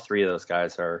 but all three of those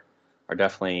guys are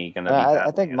definitely going to be.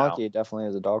 I think Monkey definitely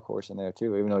is a dog horse in there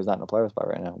too, even though he's not in a playoff spot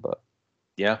right now. But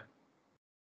yeah,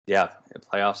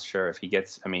 playoffs, sure. If he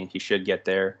gets, I mean, he should get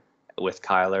there with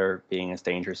Kyler being as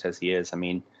dangerous as he is. I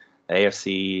mean, the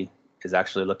AFC is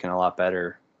actually looking a lot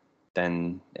better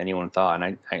than anyone thought,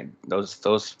 and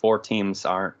those four teams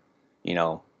aren't,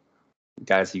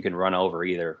 guys you can run over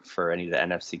either for any of the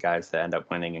NFC guys that end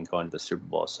up winning and going to the Super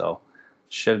Bowl. So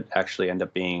should actually end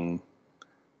up being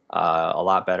a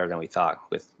lot better than we thought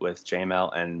with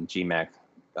JML and GMAC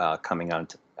coming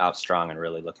out strong and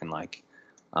really looking like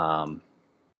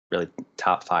really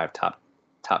top 5, top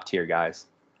tier guys.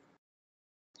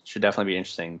 Should definitely be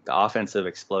interesting. The offensive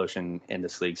explosion in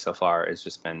this league so far has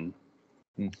just been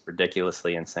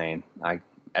ridiculously insane.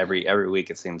 Every week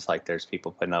it seems like there's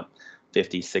people putting up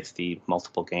 50, 60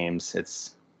 multiple games.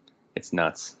 It's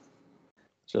nuts.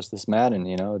 Just this Madden,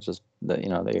 it's just that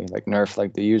they like nerf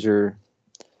like the user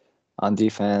on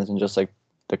defense, and just like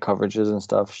the coverages and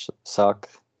stuff suck.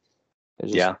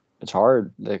 It's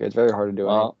hard. Like it's very hard to do.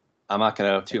 Well, I'm not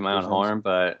gonna toot my own horn,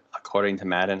 but according to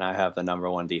Madden, I have the number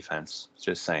 1 defense.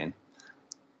 Just saying.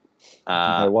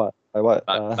 By what? By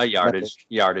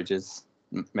yardages.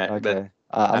 Okay.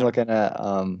 I'm looking at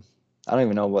I don't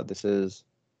even know what this is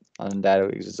on data.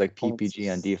 It's like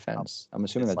PPG on defense. I'm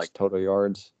assuming that's like total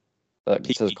yards. But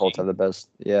it says Colts have the best.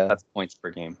 Yeah. That's points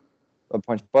per game.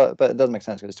 Points, but it doesn't make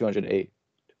sense because it's 208.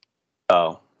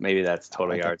 Oh, maybe that's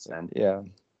total yards then. Yeah,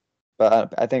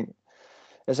 but I think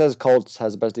it says Colts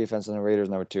has the best defense and the Raiders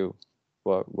number 2.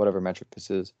 Well, whatever metric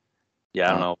this is. Yeah,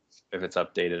 I don't know if it's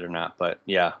updated or not, but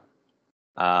yeah.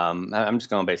 I'm just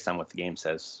going based on what the game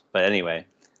says. But anyway,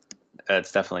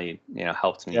 it's definitely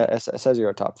helped me. Yeah, it says you're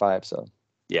a top 5, so.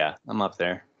 Yeah, I'm up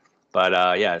there. But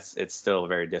yeah, it's still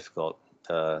very difficult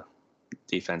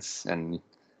defense, and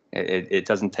it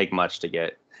doesn't take much to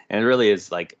get. And it really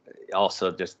is like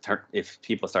also just if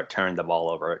people start turning the ball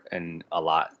over and a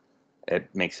lot,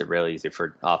 it makes it really easy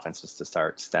for offenses to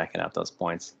start stacking up those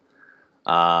points.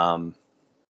 But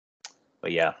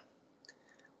yeah.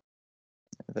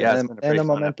 And the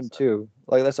momentum too.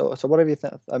 Like that's so. What have you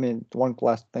think? I mean, one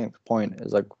last point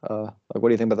is like what do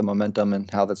you think about the momentum and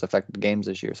how that's affected games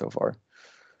this year so far?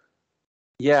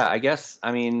 Yeah, I guess.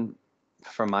 I mean,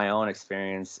 from my own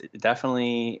experience, it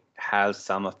definitely has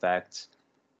some effect.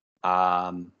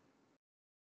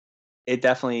 It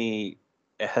definitely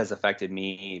has affected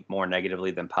me more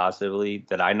negatively than positively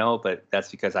that I know, but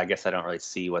that's because I guess I don't really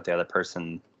see what the other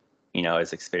person,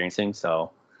 is experiencing.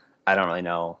 So I don't really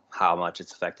know how much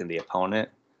it's affecting the opponent,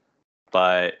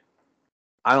 but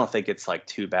I don't think it's like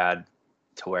too bad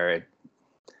to where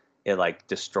it like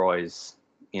destroys,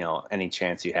 any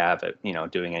chance you have at,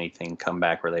 doing anything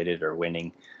comeback related or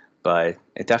winning. But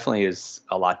it definitely is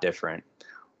a lot different.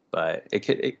 But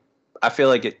I feel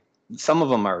like some of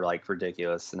them are like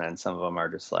ridiculous, and then some of them are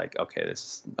just like, okay, this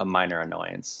is a minor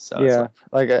annoyance. So yeah,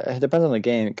 like it depends on the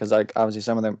game, because like obviously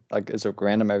some of them like it's a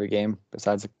random every game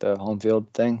besides like the home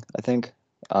field thing, I think.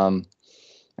 And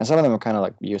some of them are kind of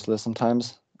like useless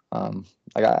sometimes.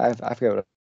 Like I forget what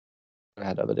I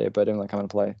had the other day, but I didn't like come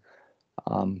into play.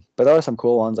 But there are some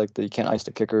cool ones like you can't ice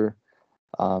the kicker,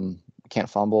 you can't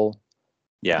fumble.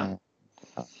 Yeah.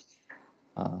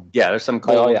 Yeah, there's some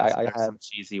cool. Oh yeah, I had some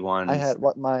cheesy ones. I had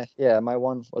my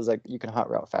one was like you can hot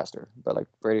route faster, but like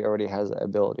Brady already has that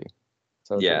ability.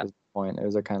 So yeah, it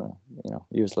was a kind of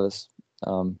useless.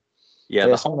 Yeah,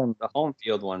 the home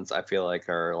field ones I feel like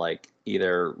are like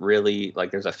either really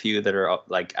like there's a few that are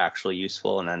like actually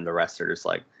useful, and then the rest are just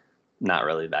like not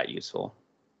really that useful.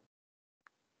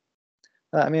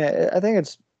 I mean, I think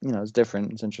it's it's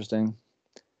different. It's interesting.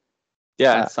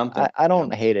 Yeah, it's something. I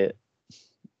don't hate it.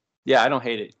 Yeah, I don't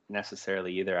hate it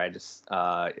necessarily either. I just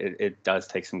it does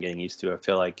take some getting used to. I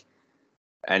feel like,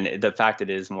 and the fact it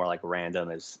is more like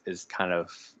random is kind of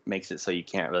makes it so you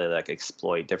can't really like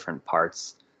exploit different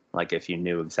parts. Like if you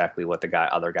knew exactly what the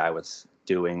other guy was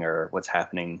doing or what's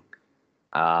happening,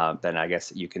 then I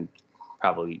guess you can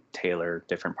probably tailor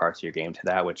different parts of your game to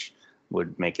that, which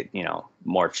would make it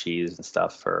more cheese and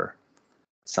stuff for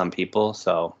some people.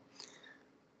 So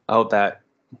I hope that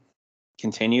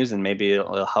continues, and maybe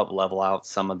it'll help level out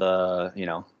some of the,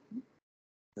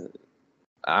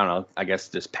 I don't know, I guess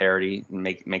just parity, and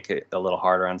make it a little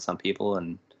harder on some people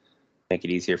and make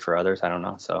it easier for others. I don't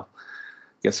know. So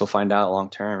I guess we'll find out long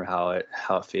term how it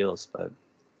feels. But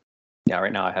yeah,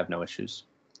 right now I have no issues.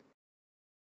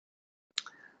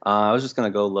 I was just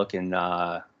gonna go look and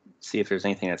see if there's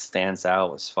anything that stands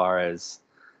out as far as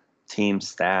team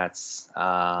stats.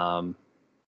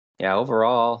 Yeah,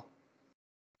 overall,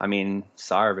 I mean,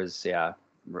 Sarv is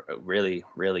really,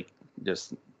 really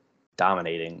just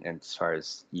dominating as far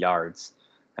as yards.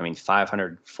 I mean,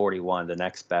 541. The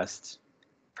next best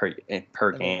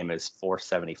per game is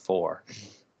 474.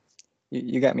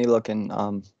 You got me looking.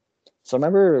 So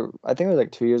remember, I think it was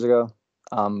like 2 years ago,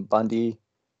 Bundy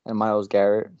and Myles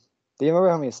Garrett. Do you remember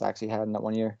how many sacks he had in that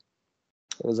 1 year?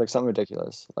 It was like something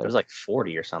ridiculous. It was like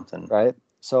 40 or something. Right?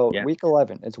 So Yeah. week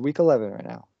 11. It's week 11 right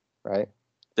now, right?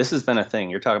 This has been a thing.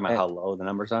 You're talking about how low the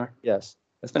numbers are? Yes.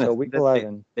 It's been So week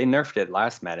 11. They nerfed it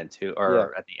last Madden too,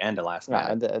 or at the end of last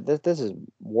Madden. Yeah, this is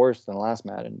worse than last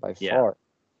Madden by far.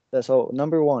 So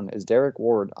number 1 is Derek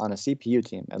Ward on a CPU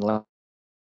team in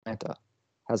Atlanta.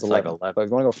 Has 11. Like 11. But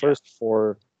going to go first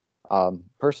for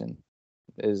person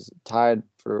is tied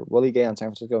for Willie Gay on San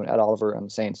Francisco and Ed Oliver on the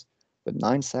Saints with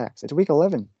 9 sacks. It's week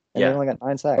 11, and they only got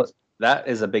 9 sacks. But that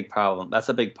is a big problem. That's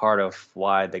a big part of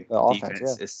why the defense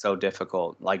offense, is so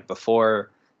difficult. Like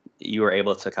before, you were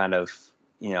able to kind of,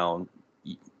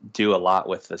 do a lot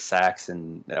with the sacks,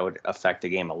 and that would affect the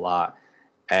game a lot.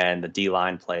 And the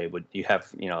D-line play you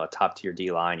have, a top tier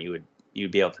D-line,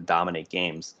 you'd be able to dominate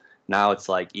games. Now it's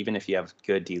like, even if you have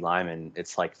good D linemen,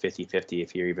 it's like 50-50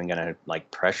 if you're even going to like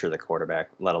pressure the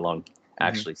quarterback, let alone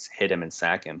actually hit him and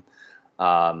sack him.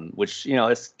 Which,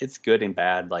 it's good and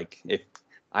bad. Like, if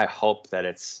I hope that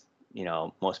it's,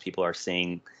 most people are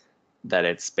seeing that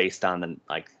it's based on the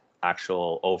like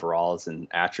actual overalls and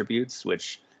attributes,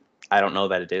 which I don't know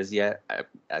that it is yet.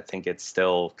 I think it's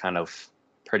still kind of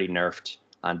pretty nerfed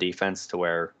on defense to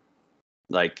where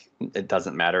like it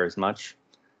doesn't matter as much.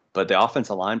 But the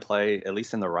offensive line play, at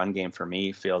least in the run game for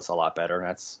me, feels a lot better.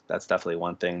 That's definitely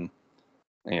one thing.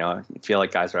 I feel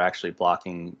like guys are actually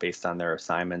blocking based on their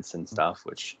assignments and stuff,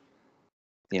 which,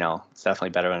 it's definitely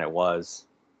better than it was.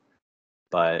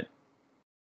 But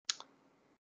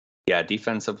yeah,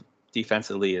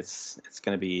 defensively, it's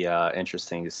going to be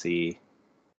interesting to see,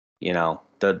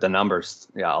 the numbers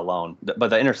alone. But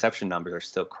the interception numbers are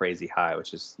still crazy high,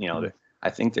 which is, I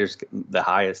think there's the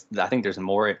highest. I think there's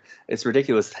more. It's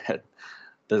ridiculous that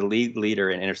the league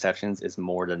leader in interceptions is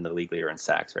more than the league leader in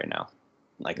sacks right now.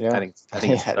 Like I think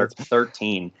it's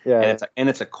 13. Yeah, and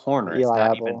it's a corner.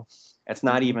 It's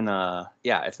not even a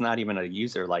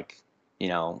user like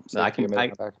like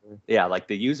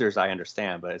the users I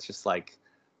understand, but it's just like,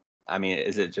 I mean,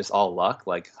 is it just all luck?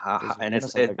 Like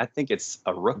I think it's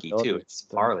a rookie too. It's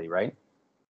Farley, right?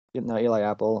 No, Eli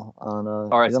Apple on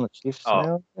he's on the Chiefs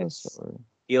now.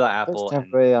 Eli Apple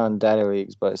temporary on data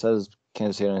leagues, but it says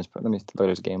Kansas City on his. Let me look at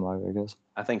his game log, I guess.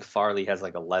 I think Farley has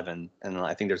like 11, and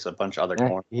I think there's a bunch of other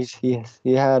corners. He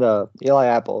had Eli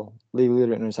Apple league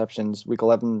leader in interceptions. Week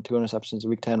 11, 2 interceptions.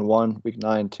 Week 10, 1. Week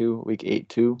 9, 2. Week 8,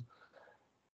 2.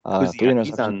 3 interceptions.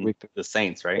 He's on the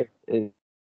Saints, right? It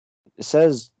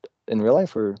says in real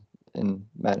life or in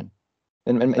Madden.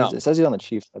 It says he's on the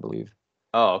Chiefs, I believe.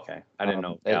 Oh, okay. I didn't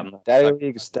know. Data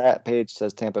League stat page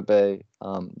says Tampa Bay.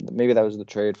 Maybe that was the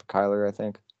trade for Kyler, I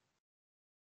think.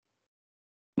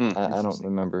 I don't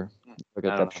remember. Look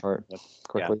at that chart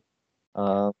quickly.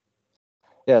 Yeah.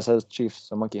 It says Chiefs.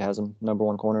 So Monkey has him number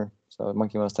 1 corner. So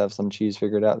Monkey must have some cheese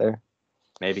figured out there.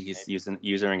 Maybe he's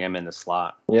using him in the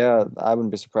slot. Yeah, I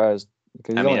wouldn't be surprised.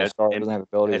 Because he doesn't have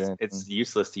ability. It's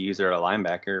useless to use her a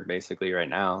linebacker basically right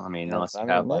now. I mean, unless you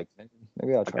have maybe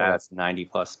I'll try. That's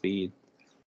 90+ speed.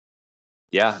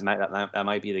 Yeah, that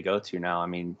might be the go-to now. I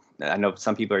mean, I know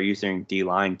some people are using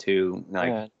D-line too.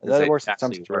 Like, that works in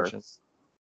some situations.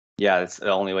 Yeah, it's the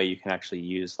only way you can actually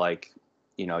use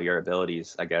your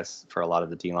abilities, I guess, for a lot of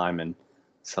the D linemen.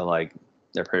 So like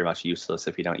they're pretty much useless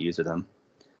if you don't use them.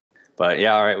 But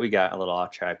yeah, all right, we got a little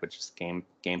off track, which is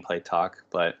gameplay talk.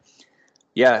 But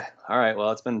yeah, all right.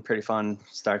 Well, it's been a pretty fun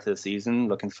start to the season.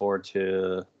 Looking forward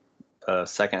to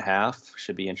second half.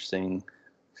 Should be interesting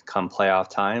come playoff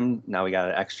time. Now we got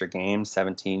an extra game,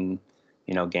 17,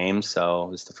 games.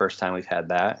 So it's the first time we've had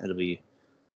that. It'll be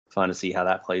fun to see how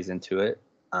that plays into it.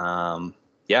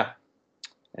 Yeah.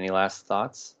 Any last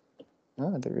thoughts?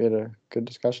 I think we had a good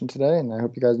discussion today, and I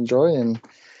hope you guys enjoy. And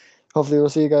hopefully we'll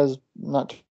see you guys not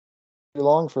too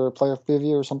long for a playoff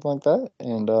preview or something like that.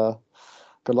 And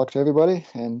good luck to everybody.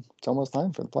 And it's almost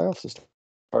time for the playoffs to start.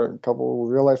 a couple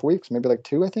real life weeks, maybe like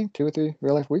 2, I think 2 or 3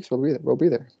 real life weeks. We'll be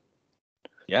there.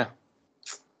 Yeah.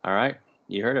 All right.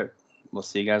 You heard it. We'll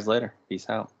see you guys later. Peace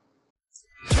out.